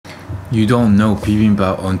You don't know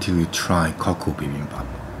bibimbap until you try Cockle Bibimbap.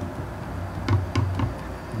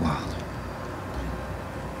 Wow.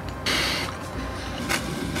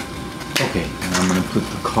 Okay, and I'm gonna put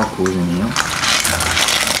the cockles in here.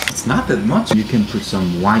 It's not that much. You can put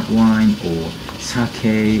some white wine or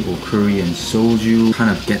sake or Korean soju.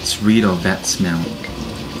 Kind of gets rid of that smell.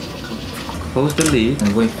 Close the lid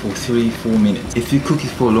and wait for 3-4 minutes. If you cook it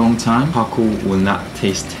for a long time, cockle will not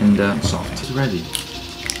taste tender and soft. It's ready.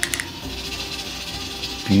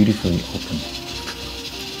 Beautifully open.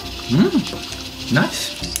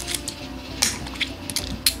 Nice.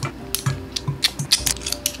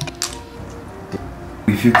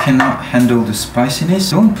 If you cannot handle the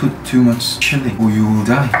spiciness, don't put too much chili or you will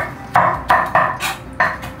die.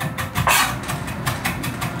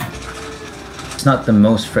 It's not the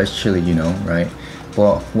most fresh chili, you know, right?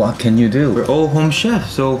 But what can you do? We're all home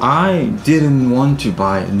chefs, so I didn't want to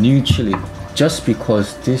buy new chili just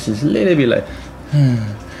because this is a little bit like,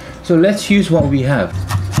 So let's use what we have.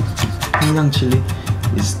 Pyongyang chili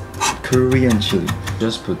is Korean chili.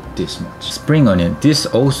 Just put this much. Spring onion. This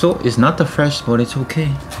also is not the fresh, but it's okay.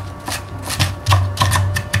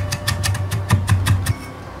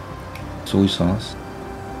 Soy sauce.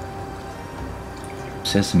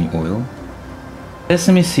 Sesame oil.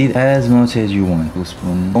 Sesame seed as much as you want.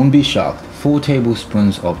 Don't be shocked. 4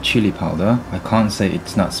 tablespoons of chili powder. I can't say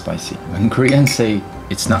it's not spicy. When Koreans say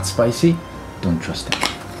it's not spicy, don't trust them.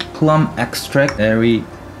 Plum extract, very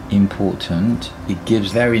important. It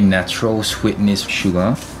gives very natural sweetness,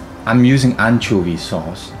 sugar. I'm using anchovy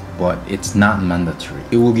sauce, but it's not mandatory.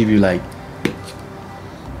 It will give you like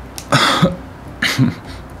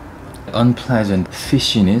unpleasant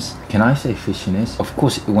fishiness. Can I say fishiness? Of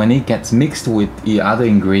course, when it gets mixed with the other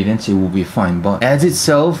ingredients, it will be fine. But as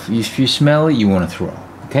itself, if you smell it, you want to throw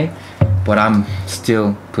up, okay? But I'm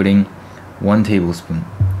still putting 1 tablespoon.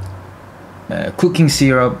 Cooking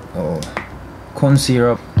syrup or corn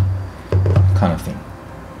syrup, kind of thing.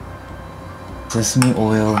 Sesame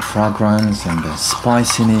oil, fragrance, and the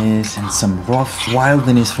spiciness, and some rough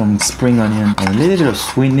wildness from spring onion, and a little bit of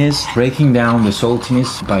sweetness, breaking down the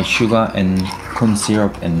saltiness by sugar and corn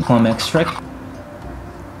syrup and plum extract.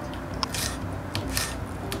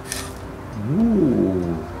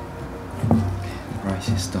 Ooh, rice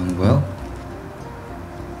is done well.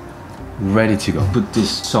 Ready to go. Put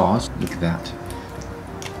this sauce, look at that.